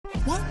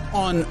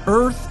on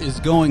earth is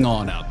going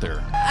on out there?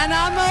 And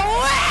I'm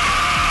a witch!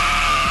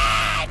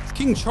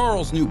 King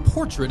Charles' new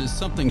portrait is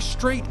something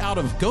straight out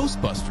of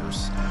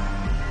Ghostbusters.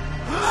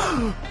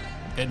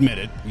 Admit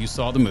it, you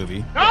saw the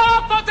movie.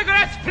 No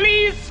photographs,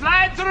 please.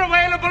 Slides are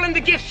available in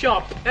the gift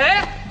shop.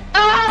 Eh?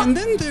 And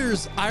then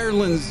there's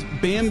Ireland's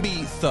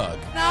Bambie Thug.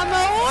 And I'm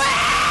a witch!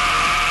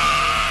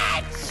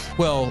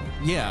 Well,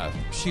 yeah,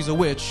 she's a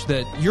witch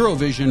that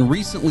Eurovision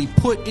recently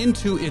put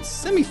into its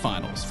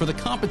semifinals for the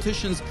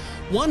competition's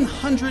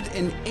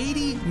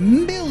 180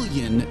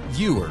 million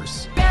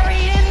viewers. Buried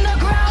in the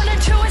ground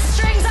and truest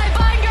strings I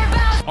bind your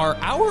bound. Are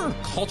our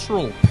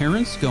cultural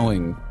parents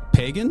going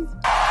pagan?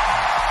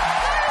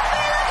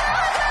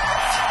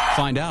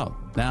 Find out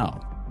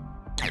now.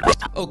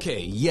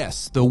 Okay,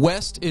 yes, the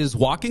West is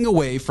walking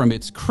away from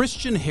its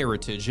Christian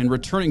heritage and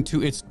returning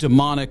to its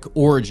demonic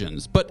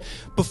origins. But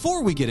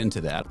before we get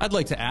into that, I'd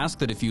like to ask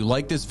that if you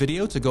like this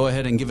video to go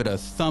ahead and give it a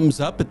thumbs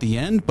up at the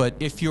end. But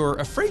if you're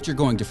afraid you're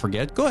going to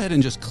forget, go ahead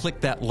and just click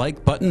that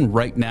like button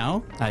right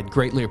now. I'd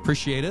greatly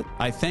appreciate it.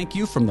 I thank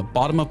you from the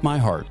bottom of my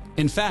heart.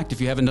 In fact, if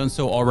you haven't done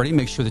so already,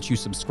 make sure that you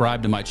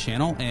subscribe to my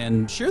channel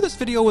and share this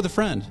video with a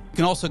friend. You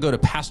can also go to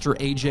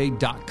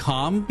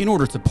PastorAJ.com in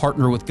order to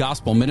partner with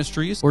Gospel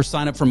Ministries or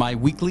sign up for my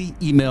weekly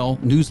email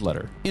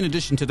newsletter. In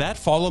addition to that,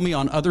 follow me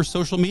on other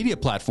social media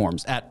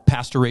platforms at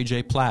Pastor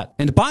AJ Platt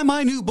and buy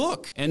my new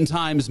book, End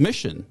Times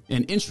Mission,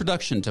 an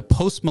introduction to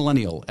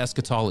post-millennial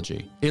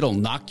eschatology. It'll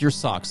knock your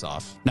socks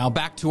off. Now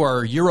back to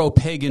our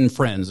Euro-pagan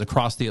friends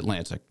across the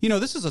Atlantic. You know,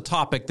 this is a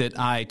topic that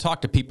I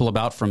talk to people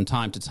about from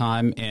time to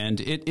time,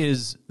 and it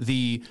is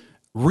the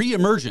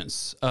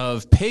reemergence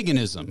of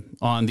paganism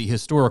on the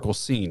historical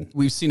scene.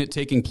 We've seen it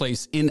taking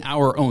place in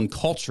our own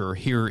culture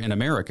here in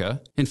America.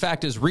 In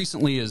fact, as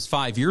recently as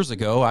 5 years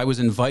ago, I was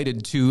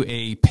invited to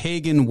a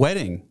pagan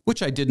wedding,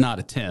 which I did not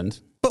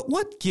attend. But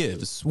what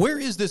gives? Where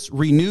is this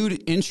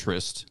renewed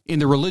interest in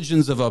the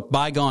religions of a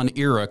bygone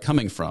era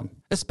coming from?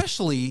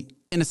 Especially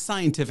in a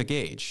scientific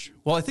age.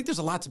 Well, I think there's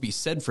a lot to be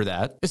said for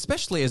that,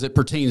 especially as it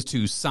pertains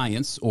to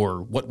science,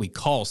 or what we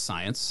call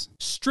science,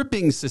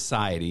 stripping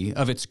society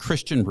of its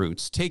Christian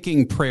roots,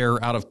 taking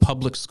prayer out of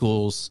public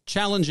schools,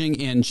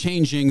 challenging and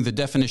changing the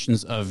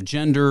definitions of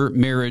gender,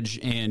 marriage,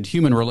 and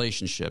human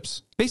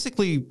relationships.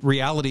 Basically,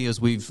 reality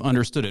as we've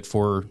understood it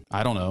for,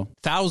 I don't know,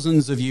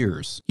 thousands of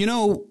years. You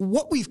know,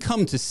 what we've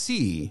come to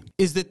see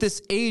is that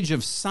this age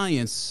of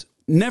science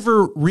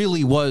never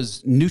really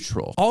was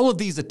neutral. All of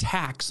these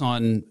attacks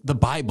on the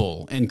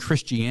Bible and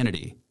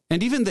Christianity,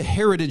 and even the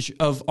heritage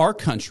of our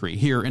country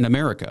here in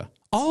America,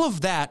 all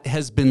of that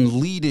has been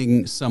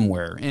leading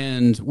somewhere,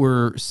 and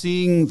we're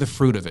seeing the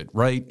fruit of it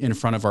right in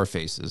front of our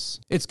faces.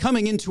 It's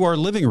coming into our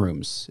living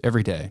rooms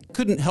every day.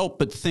 Couldn't help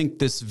but think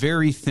this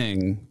very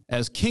thing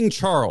as King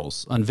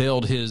Charles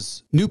unveiled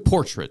his new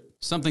portrait,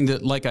 something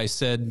that, like I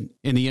said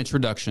in the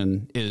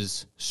introduction,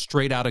 is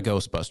straight out of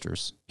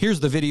Ghostbusters. Here's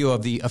the video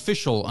of the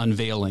official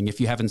unveiling if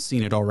you haven't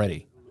seen it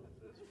already.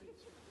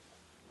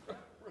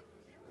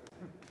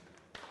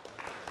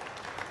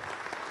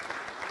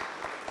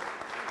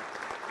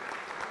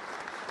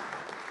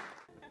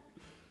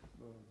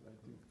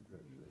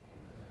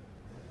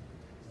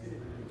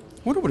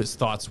 I wonder what his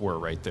thoughts were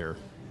right there.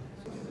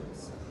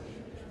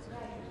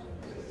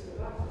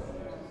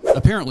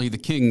 Apparently, the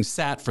king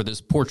sat for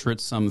this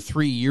portrait some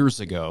 3 years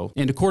ago,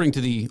 and according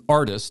to the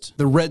artist,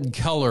 the red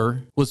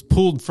color was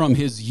pulled from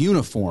his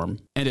uniform,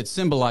 and it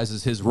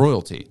symbolizes his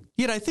royalty.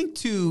 Yet I think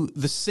to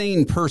the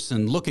sane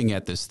person looking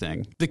at this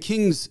thing, the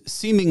king's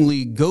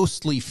seemingly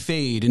ghostly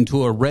fade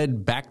into a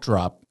red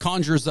backdrop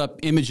conjures up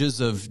images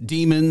of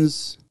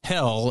demons,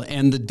 hell,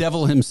 and the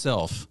devil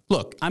himself.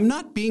 Look, I'm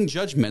not being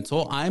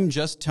judgmental. I'm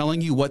just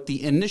telling you what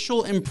the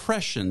initial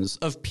impressions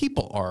of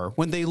people are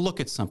when they look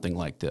at something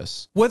like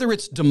this. Whether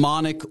it's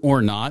demonic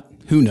or not,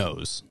 who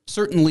knows?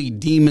 Certainly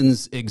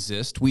demons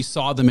exist. We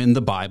saw them in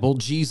the Bible.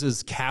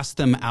 Jesus cast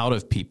them out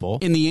of people.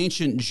 In the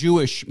ancient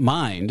Jewish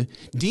mind,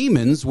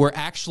 demons were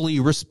actually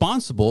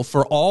responsible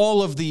for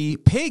all of the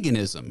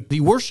paganism, the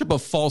worship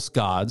of false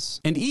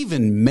gods, and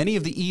even many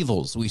of the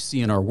evils we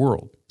see in our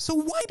world. So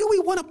why do we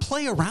want to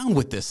play around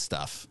with this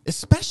stuff?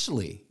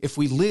 Especially if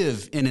we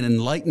live in an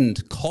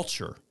enlightened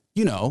culture.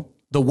 You know,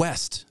 the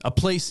West, a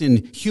place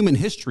in human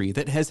history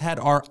that has had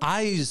our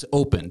eyes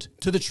opened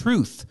to the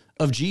truth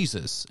of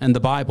Jesus and the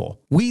Bible.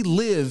 We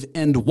live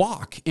and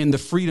walk in the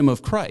freedom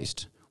of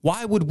Christ.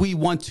 Why would we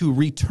want to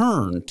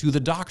return to the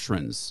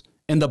doctrines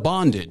and the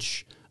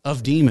bondage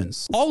of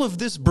demons? All of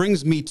this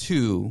brings me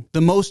to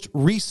the most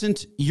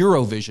recent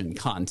Eurovision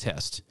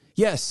contest.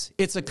 Yes,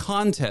 it's a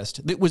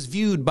contest that was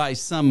viewed by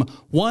some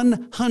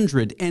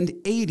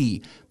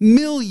 180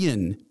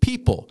 million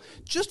people.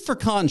 Just for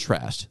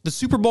contrast, the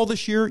Super Bowl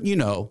this year, you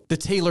know, the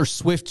Taylor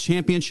Swift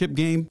championship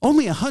game,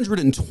 only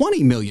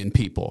 120 million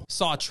people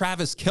saw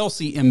Travis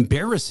Kelce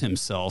embarrass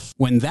himself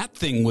when that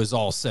thing was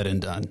all said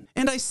and done.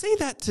 And I say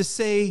that to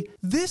say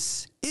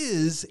this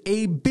is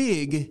a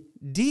big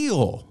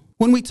deal.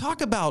 When we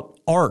talk about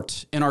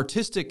art and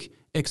artistic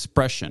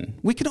expression.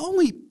 We can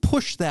only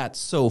push that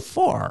so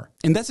far.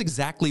 And that's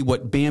exactly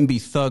what Bambie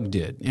Thug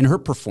did in her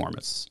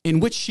performance, in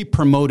which she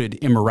promoted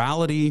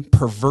immorality,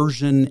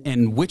 perversion,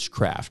 and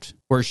witchcraft,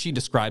 where she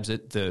describes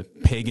it, the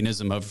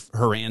paganism of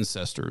her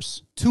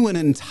ancestors, to an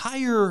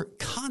entire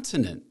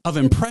continent of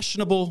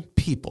impressionable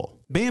people.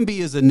 Bambie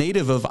is a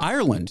native of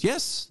Ireland.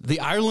 Yes, the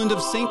island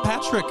of St.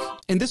 Patrick.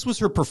 And this was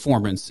her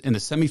performance in the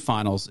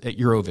semifinals at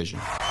Eurovision.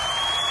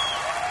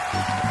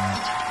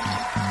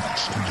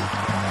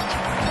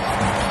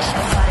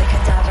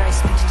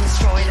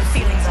 Destroy the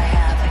feelings I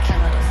have. I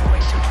cannot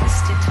avoid your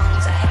twisted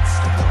tongues. I hex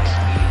the boy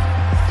on you.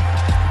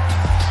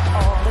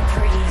 All the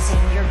praise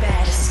in your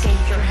bed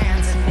escape your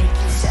hands and make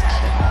you sad.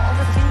 And all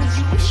the things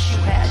you wish you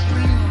had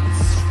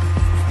lose.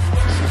 I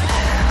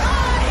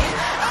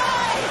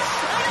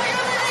know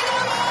you're living a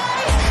lie.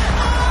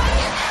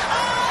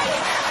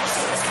 I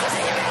see the scars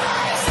in your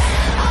eyes.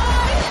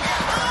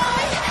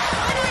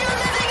 I know you're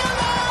living a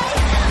lie.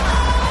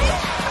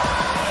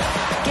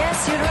 I guess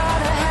you'd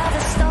rather have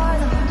a star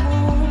than the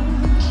moon.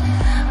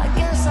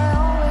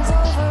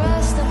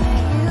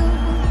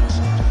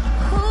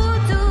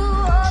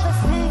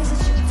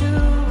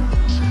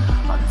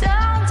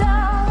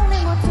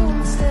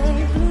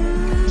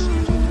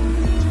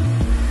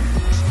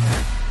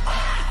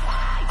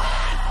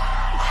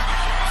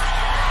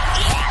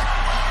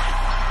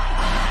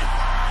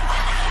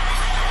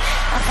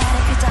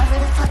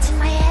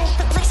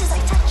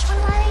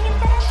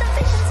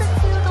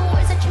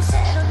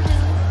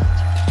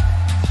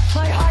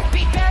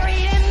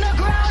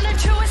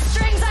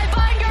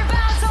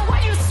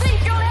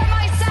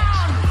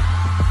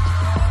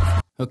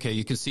 Okay,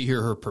 you can see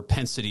here her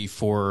propensity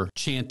for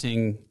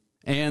chanting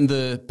and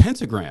the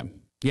pentagram.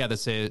 Yeah,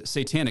 that's a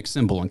satanic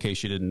symbol, in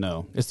case you didn't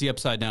know. It's the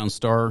upside down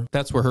star.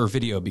 That's where her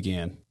video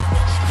began.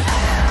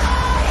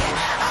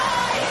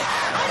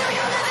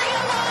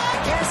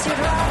 Guess you'd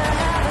rather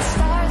have a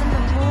star than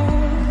the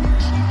moon.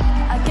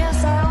 I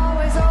guess I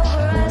always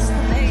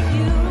overestimate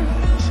you.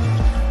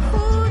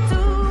 Who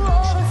do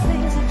all the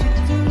things that you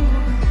do?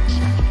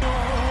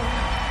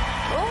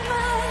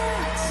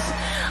 Romance,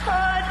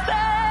 I'd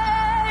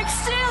beg,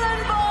 steal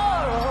and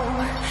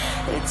borrow.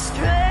 It's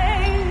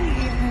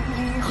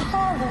strangely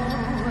hollow.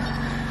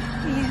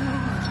 You.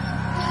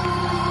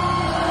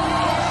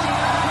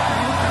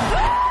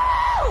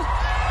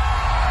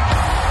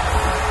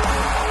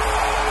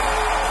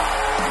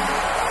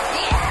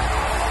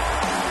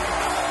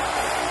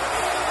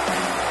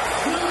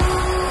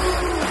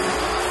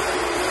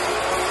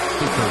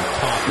 Her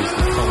top is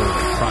the color of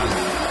the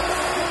triangle.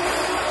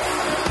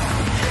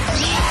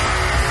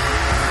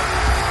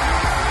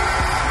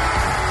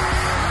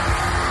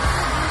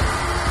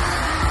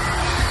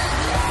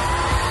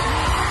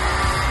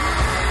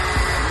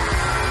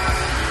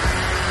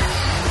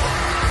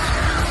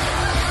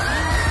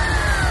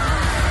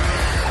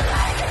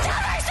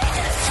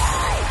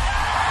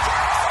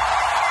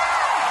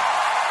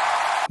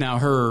 Now,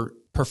 her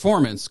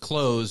performance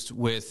closed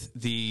with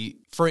the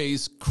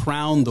phrase,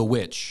 "crown the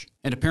witch."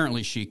 And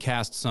apparently she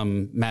cast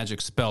some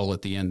magic spell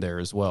at the end there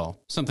as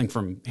well. Something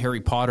from Harry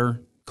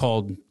Potter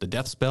called the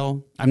death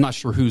spell. I'm not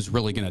sure who's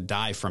really going to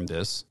die from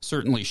this.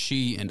 Certainly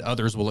she and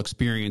others will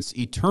experience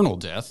eternal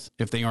death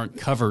if they aren't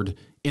covered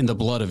in the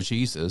blood of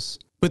Jesus.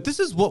 But this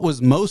is what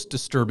was most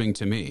disturbing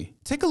to me.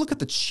 Take a look at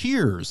the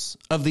cheers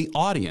of the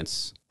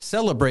audience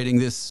celebrating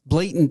this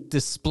blatant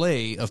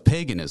display of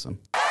paganism.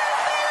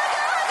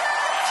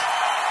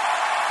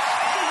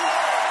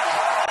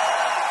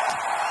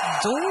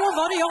 Då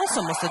var det jag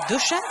som måste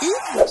duscha i.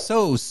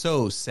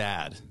 So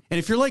sad. And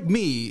if you're like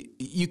me,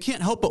 you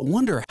can't help but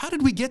wonder, how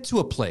did we get to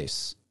a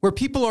place where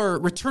people are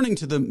returning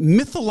to the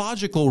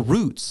mythological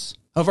roots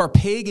of our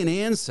pagan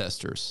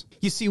ancestors?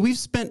 You see, we've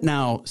spent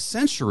now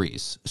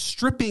centuries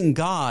stripping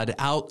God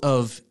out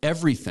of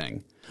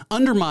everything,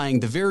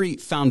 undermining the very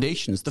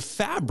foundations, the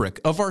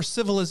fabric of our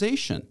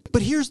civilization.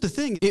 But here's the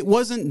thing. It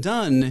wasn't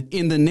done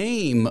in the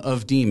name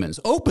of demons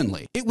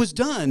openly. It was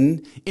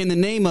done in the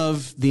name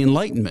of the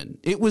Enlightenment.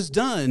 It was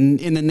done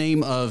in the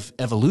name of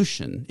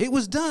evolution. It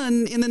was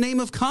done in the name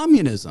of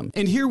communism.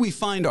 And here we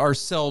find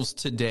ourselves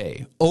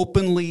today,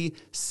 openly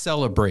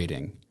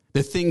celebrating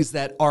the things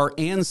that our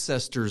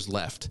ancestors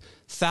left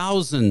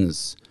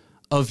thousands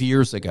of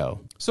years ago.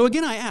 So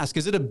again, I ask,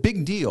 is it a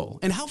big deal?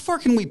 And how far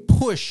can we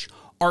push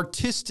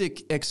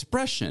artistic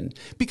expression?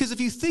 Because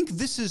if you think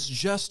this is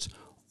just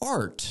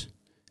art,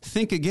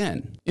 think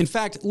again. In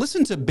fact,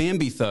 listen to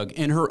Bambie Thug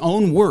in her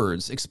own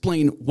words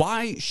explain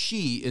why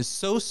she is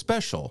so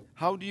special.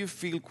 How do you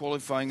feel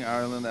qualifying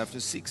Ireland after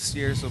 6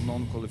 years of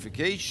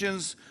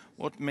non-qualifications?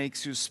 What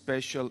makes you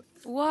special?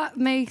 What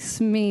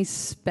makes me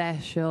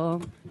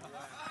special?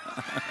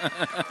 Come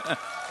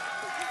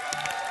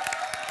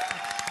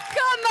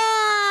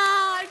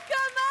on!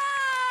 Come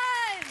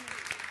on!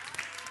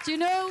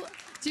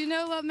 Do you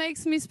know what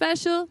makes me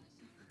special?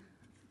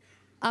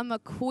 I'm a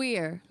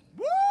queer.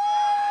 Woo!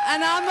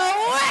 And I'm a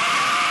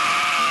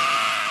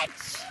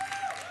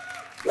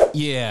witch!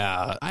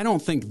 Yeah, I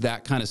don't think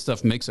that kind of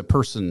stuff makes a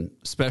person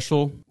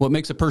special. What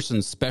makes a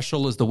person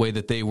special is the way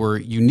that they were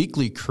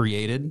uniquely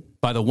created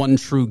by the one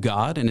true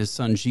God and his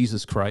son,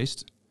 Jesus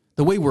Christ.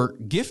 The way we're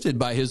gifted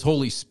by his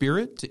Holy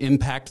Spirit to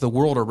impact the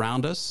world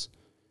around us,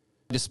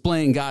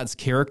 displaying God's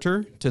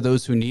character to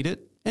those who need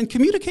it, and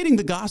communicating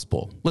the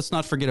gospel. Let's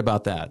not forget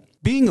about that.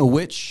 Being a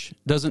witch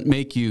doesn't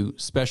make you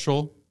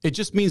special. It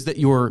just means that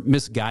you're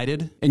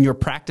misguided and you're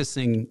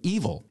practicing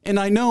evil. And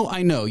I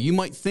know, you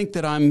might think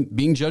that I'm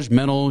being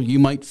judgmental. You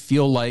might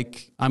feel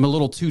like I'm a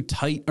little too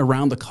tight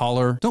around the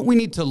collar. Don't we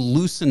need to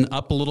loosen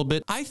up a little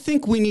bit? I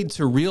think we need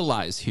to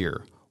realize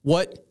here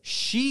what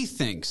she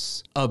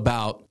thinks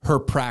about her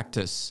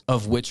practice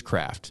of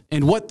witchcraft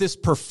and what this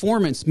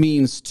performance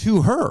means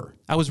to her.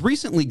 I was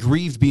recently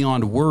grieved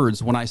beyond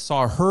words when I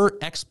saw her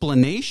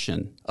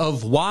explanation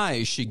of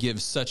why she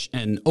gives such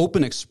an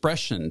open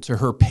expression to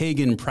her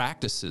pagan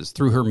practices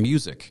through her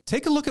music.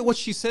 Take a look at what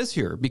she says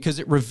here, because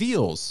it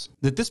reveals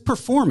that this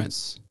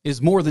performance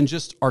is more than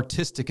just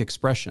artistic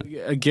expression.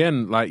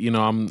 Again, like, you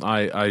know,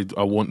 I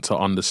want to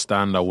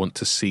understand, I want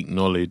to seek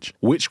knowledge.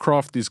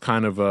 Witchcraft is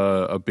kind of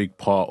a big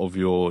part of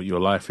your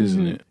life,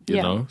 isn't it?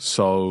 You know?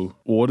 So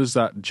what does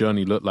that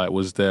journey look like?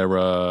 Was there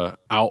a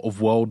out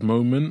of world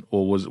moment,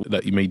 or was it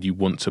that you made you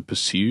want to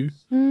pursue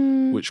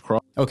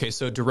witchcraft? Okay,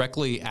 so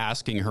directly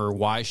asking her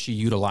why she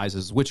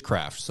utilizes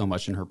witchcraft so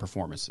much in her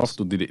performances.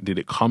 Did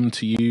it come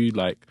to you?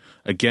 Like,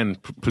 again,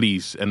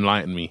 please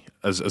enlighten me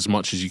as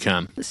much as you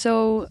can.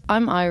 So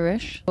I'm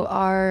Irish.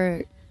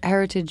 Our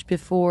heritage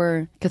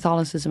before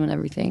Catholicism and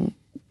everything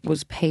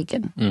was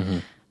pagan. Mm-hmm.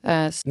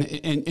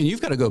 And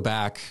you've got to go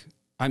back,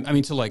 I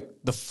mean, to like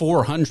the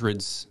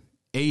 400s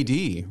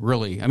AD,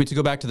 really. I mean, to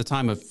go back to the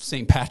time of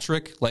St.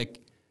 Patrick, like,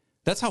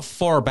 that's how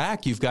far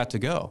back you've got to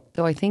go.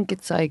 So I think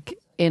it's like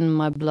in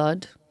my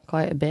blood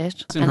quite a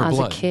bit. It's in and her as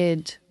blood. a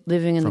kid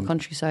living in the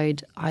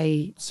countryside,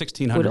 I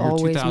 1600 would or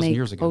always 2000 make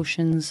years ago.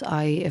 potions.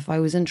 If I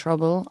was in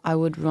trouble, I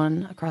would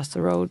run across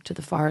the road to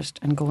the forest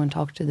and go and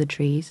talk to the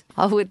trees.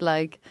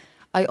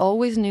 I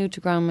always knew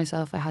to ground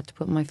myself, I had to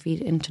put my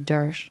feet into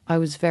dirt. I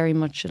was very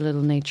much a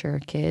little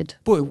nature kid.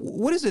 Boy,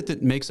 what is it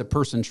that makes a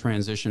person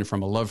transition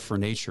from a love for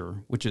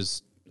nature, which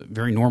is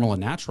very normal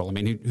and natural? I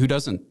mean, who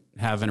doesn't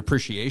have an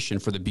appreciation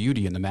for the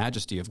beauty and the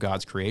majesty of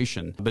God's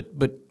creation? But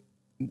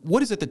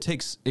what is it that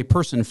takes a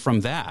person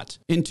from that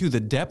into the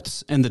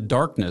depths and the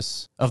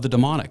darkness of the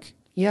demonic?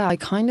 Yeah, I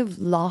kind of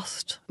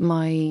lost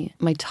my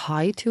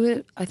tie to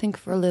it, I think,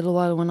 for a little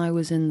while when I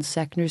was in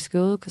secondary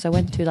school, because I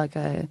went to like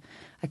a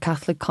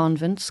Catholic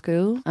convent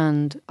school,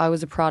 and I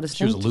was a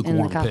Protestant She was a in the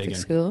lukewarm Catholic pagan.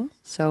 school,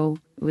 so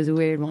it was a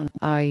weird one.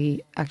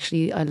 I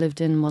lived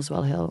in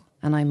Muswell Hill,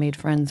 and I made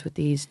friends with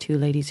these two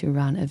ladies who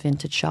ran a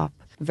vintage shop,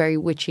 very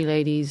witchy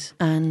ladies,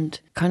 and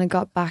kind of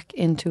got back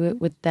into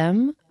it with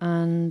them.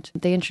 And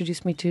they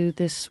introduced me to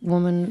this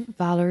woman,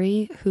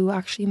 Valerie, who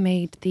actually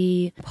made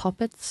the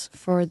puppets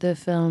for the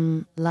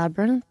film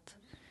Labyrinth.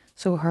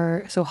 So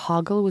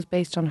Hoggle was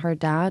based on her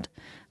dad,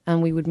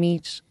 and we would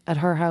meet at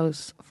her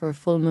house for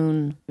full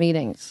moon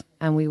meetings,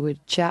 and we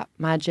would chat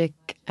magic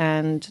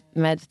and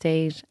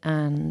meditate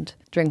and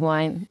drink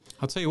wine.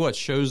 I'll tell you what,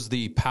 shows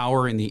the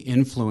power and the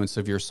influence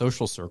of your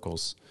social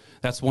circles.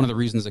 That's one of the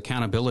reasons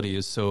accountability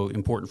is so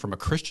important from a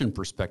Christian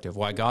perspective,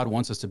 why God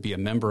wants us to be a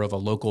member of a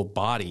local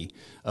body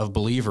of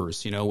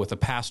believers, you know, with a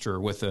pastor,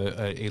 with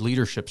a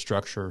leadership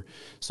structure,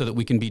 so that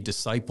we can be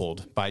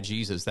discipled by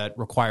Jesus. That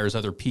requires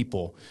other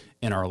people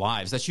in our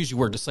lives. That's usually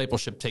where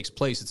discipleship takes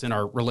place. It's in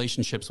our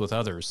relationships with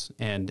others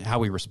and how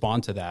we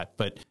respond to that.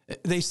 But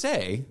they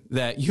say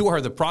that you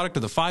are the product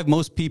of the five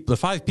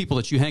people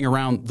that you hang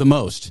around the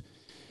most.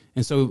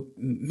 And so,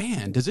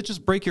 man, does it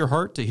just break your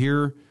heart to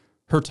hear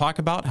her talk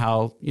about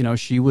how, you know,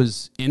 she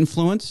was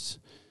influenced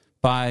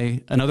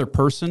by another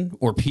person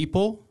or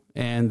people,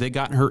 and they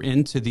got her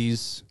into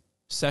these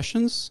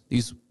sessions,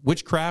 these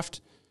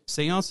witchcraft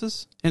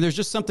seances? And there's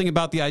just something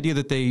about the idea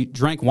that they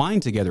drank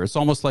wine together. It's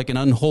almost like an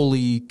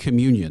unholy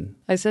communion.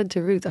 I said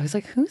to Ruth, I was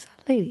like, who's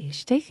that lady? Is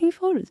she taking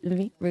photos of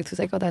me? Ruth was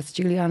like, oh, that's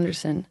Julie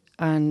Anderson.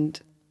 And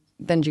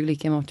then Julie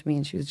came up to me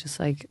and she was just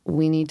like,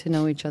 we need to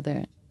know each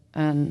other.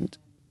 And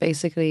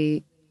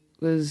basically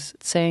was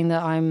saying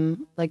that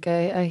I'm like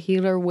a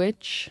healer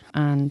witch,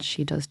 and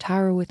she does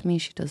tarot with me,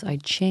 she does I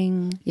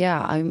Ching.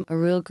 Yeah, I'm a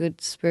real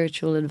good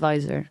spiritual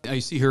advisor. I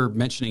see her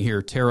mentioning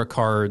here tarot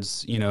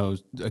cards, you know,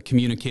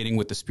 communicating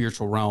with the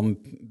spiritual realm,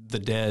 the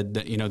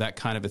dead, you know, that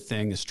kind of a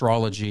thing,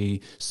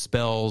 astrology,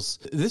 spells.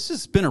 This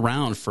has been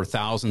around for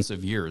thousands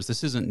of years.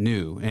 This isn't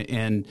new.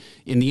 And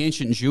in the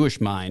ancient Jewish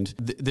mind,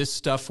 this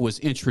stuff was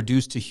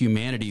introduced to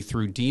humanity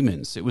through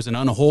demons. It was an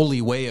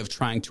unholy way of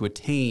trying to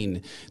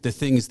attain the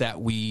things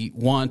that we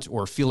want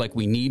or feel like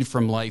we need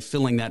from life,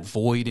 filling that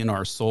void in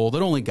our soul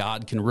that only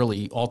God can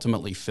really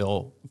ultimately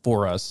fill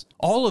for us.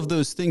 All of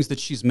those things that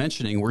she's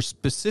mentioning were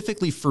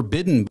specifically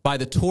forbidden by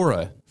the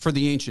Torah for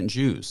the ancient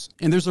Jews.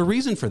 And there's a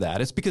reason for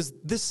that. It's because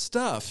this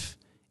stuff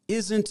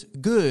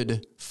isn't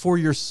good for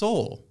your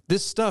soul.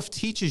 This stuff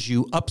teaches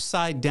you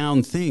upside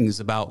down things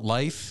about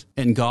life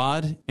and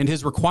God and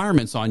his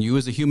requirements on you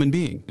as a human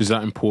being. Is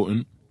that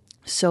important?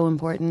 so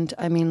important.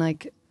 I mean,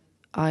 like,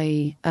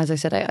 as I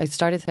said, I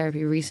started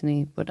therapy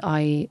recently, but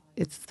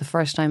it's the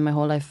first time in my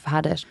whole life I've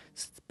had it.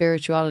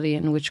 Spirituality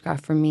and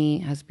witchcraft for me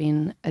has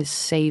been a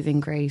saving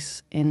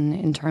grace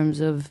in terms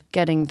of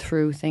getting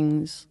through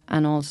things.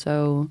 And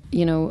also,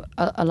 you know,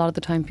 a lot of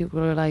the time people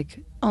are like,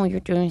 oh,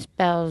 you're doing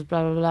spells,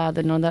 blah, blah, blah,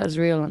 they know that is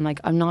real. And like,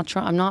 I'm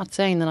not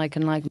saying that I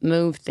can like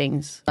move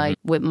things like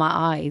with my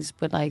eyes,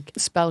 but like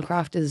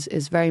spellcraft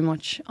is very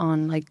much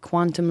on like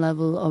quantum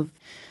level of,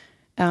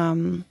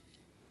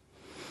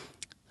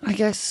 I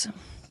guess,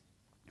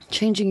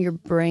 changing your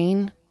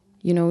brain,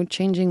 you know,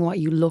 changing what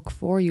you look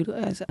for,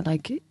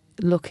 like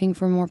looking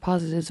for more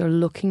positives or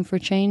looking for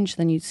change,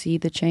 then you see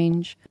the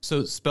change.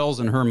 So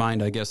spells in her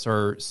mind, I guess,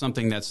 are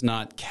something that's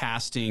not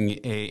casting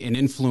an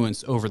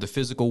influence over the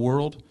physical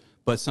world,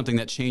 but something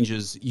that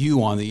changes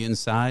you on the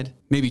inside,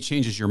 maybe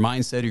changes your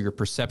mindset or your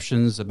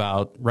perceptions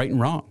about right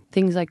and wrong.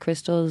 Things like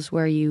crystals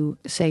where you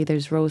say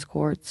there's rose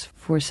quartz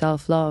for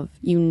self-love,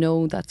 you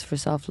know that's for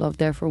self-love.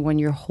 Therefore, when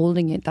you're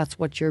holding it, that's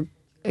what you're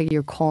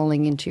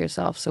calling into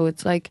yourself. So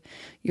it's like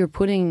you're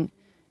putting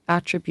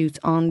attributes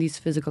on these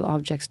physical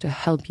objects to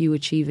help you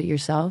achieve it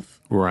yourself.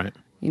 Right.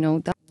 You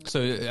know,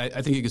 So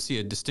I think you can see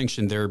a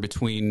distinction there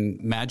between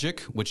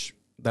magic, which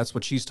that's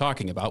what she's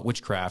talking about,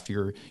 witchcraft.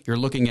 You're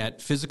looking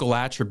at physical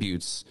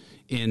attributes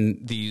in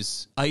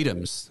these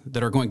items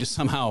that are going to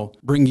somehow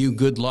bring you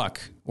good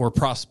luck or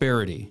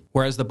prosperity.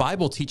 Whereas the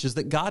Bible teaches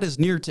that God is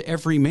near to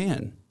every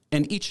man,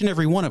 and each and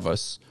every one of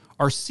us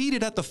are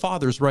seated at the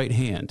Father's right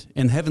hand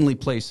in heavenly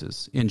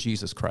places in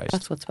Jesus Christ.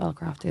 That's what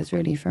spellcraft is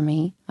really for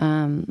me.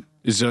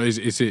 Is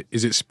it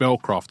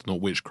spellcraft, not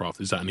witchcraft?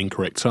 Is that an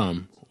incorrect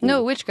term?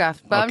 No,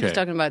 witchcraft, but I'm Okay. just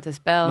talking about the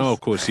spells. No, of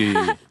course,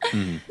 yeah.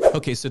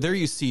 Okay, so there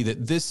you see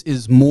that this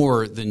is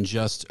more than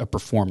just a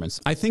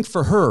performance. I think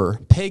for her,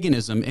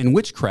 paganism and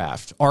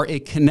witchcraft are a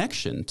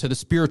connection to the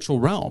spiritual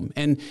realm.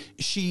 And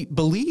she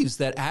believes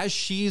that as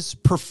she's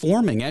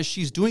performing, as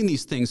she's doing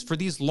these things for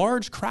these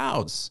large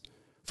crowds,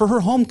 for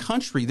her home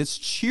country that's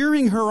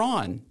cheering her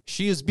on,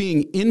 she is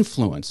being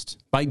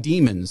influenced by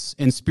demons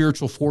and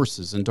spiritual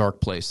forces in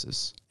dark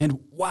places. And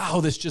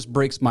wow, this just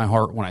breaks my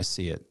heart when I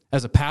see it.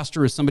 As a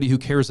pastor, as somebody who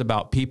cares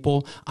about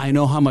people, I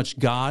know how much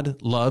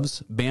God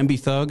loves Bambie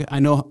Thug. I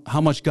know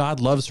how much God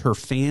loves her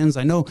fans.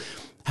 I know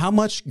how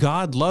much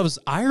God loves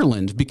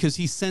Ireland because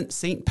he sent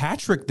St.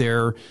 Patrick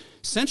there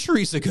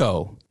centuries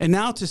ago. And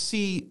now to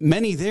see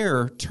many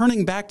there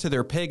turning back to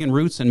their pagan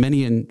roots, and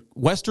many in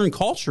Western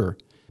culture,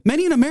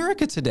 many in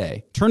America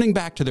today, turning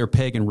back to their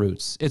pagan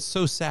roots. It's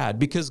so sad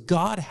because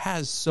God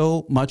has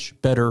so much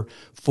better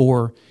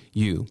for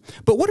you.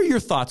 But what are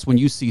your thoughts when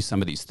you see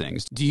some of these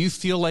things? Do you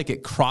feel like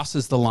it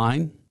crosses the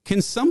line?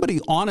 Can somebody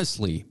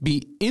honestly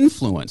be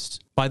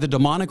influenced by the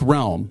demonic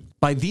realm,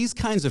 by these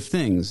kinds of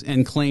things,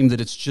 and claim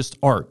that it's just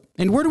art?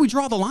 And where do we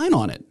draw the line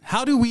on it?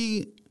 How do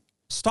we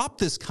stop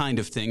this kind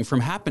of thing from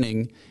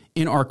happening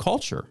in our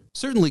culture?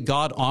 Certainly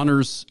God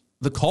honors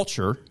the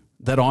culture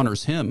that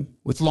honors him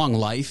with long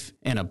life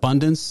and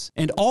abundance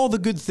and all the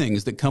good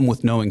things that come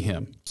with knowing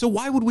him. So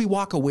why would we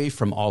walk away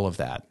from all of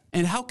that?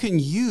 And how can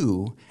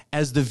you,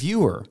 as the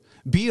viewer,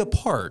 be a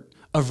part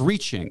of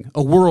reaching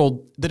a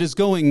world that is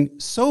going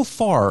so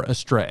far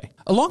astray?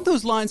 Along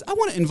those lines, I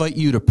want to invite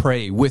you to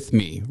pray with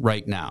me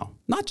right now.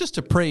 Not just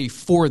to pray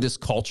for this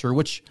culture,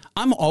 which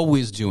I'm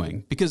always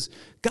doing, because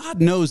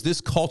God knows this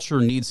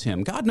culture needs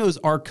him. God knows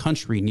our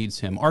country needs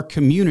him. Our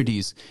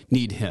communities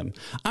need him.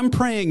 I'm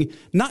praying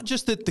not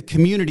just that the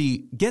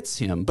community gets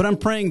him, but I'm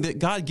praying that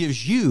God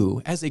gives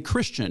you, as a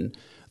Christian,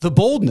 the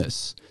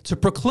boldness to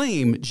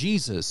proclaim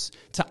Jesus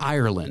to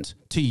Ireland,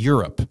 to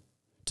Europe,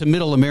 to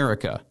Middle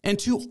America, and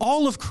to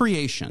all of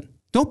creation.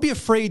 Don't be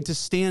afraid to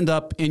stand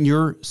up in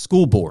your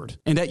school board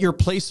and at your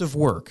place of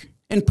work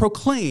and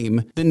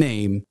proclaim the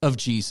name of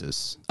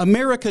Jesus.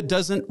 America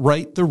doesn't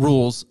write the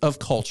rules of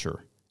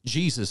culture.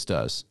 Jesus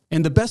does.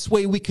 And the best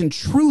way we can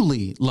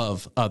truly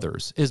love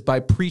others is by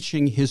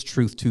preaching his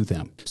truth to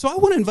them. So I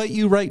want to invite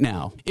you right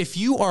now, if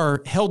you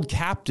are held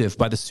captive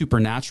by the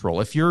supernatural,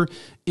 if you're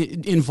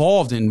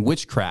involved in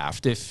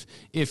witchcraft,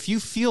 if you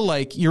feel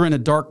like you're in a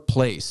dark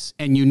place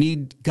and you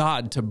need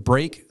God to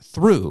break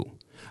through,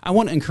 I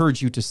want to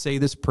encourage you to say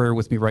this prayer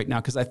with me right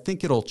now, because I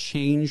think it'll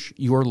change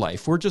your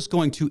life. We're just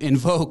going to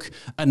invoke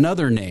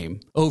another name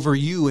over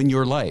you in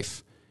your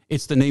life.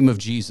 It's the name of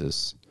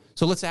Jesus.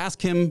 So let's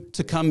ask him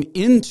to come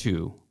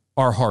into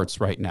our hearts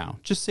right now.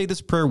 Just say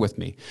this prayer with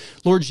me.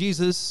 Lord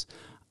Jesus,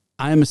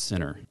 I am a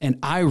sinner, and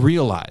I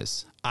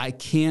realize I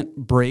can't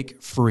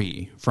break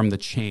free from the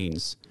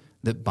chains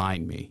that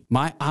bind me.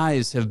 My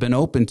eyes have been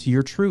opened to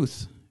your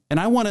truth, and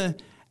I want to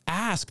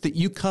ask that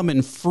you come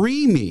and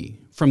free me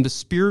from the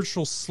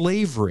spiritual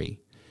slavery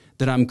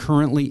that I'm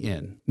currently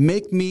in.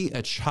 Make me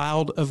a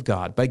child of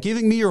God by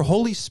giving me your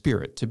Holy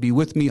Spirit to be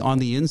with me on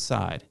the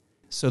inside,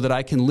 so that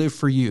I can live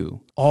for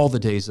you all the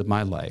days of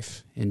my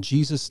life. In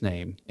Jesus'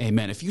 name,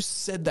 amen. If you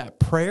said that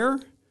prayer,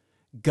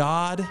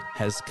 God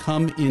has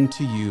come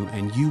into you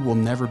and you will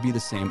never be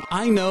the same.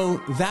 I know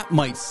that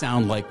might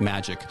sound like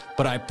magic,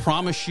 but I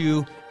promise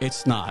you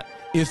it's not.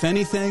 If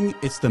anything,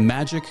 it's the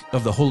magic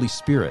of the Holy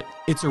Spirit.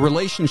 It's a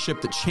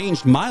relationship that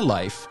changed my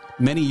life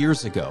many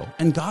years ago,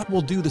 and God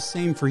will do the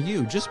same for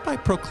you just by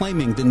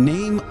proclaiming the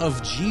name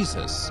of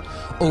Jesus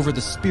over the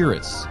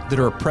spirits that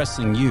are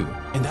oppressing you.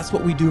 And that's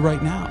what we do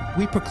right now.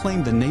 We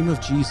proclaim the name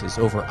of Jesus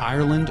over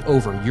Ireland,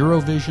 over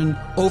Eurovision,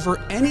 over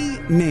any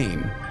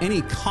name,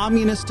 any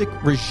communistic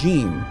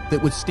regime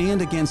that would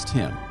stand against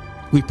him.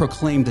 We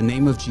proclaim the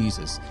name of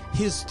Jesus.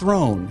 His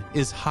throne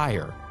is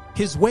higher.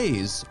 His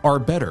ways are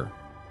better.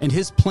 And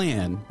his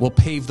plan will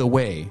pave the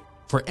way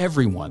for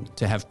everyone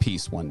to have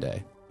peace one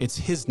day. It's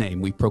his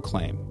name we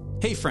proclaim.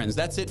 Hey friends,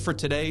 that's it for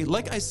today.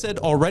 Like I said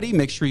already,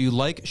 make sure you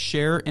like,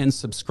 share, and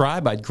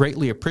subscribe. I'd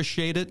greatly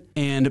appreciate it.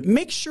 And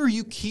make sure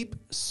you keep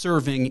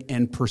serving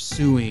and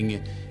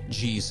pursuing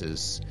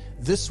Jesus.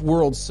 This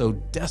world so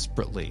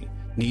desperately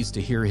needs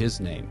to hear his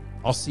name.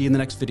 I'll see you in the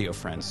next video,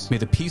 friends. May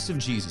the peace of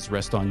Jesus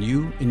rest on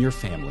you and your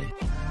family.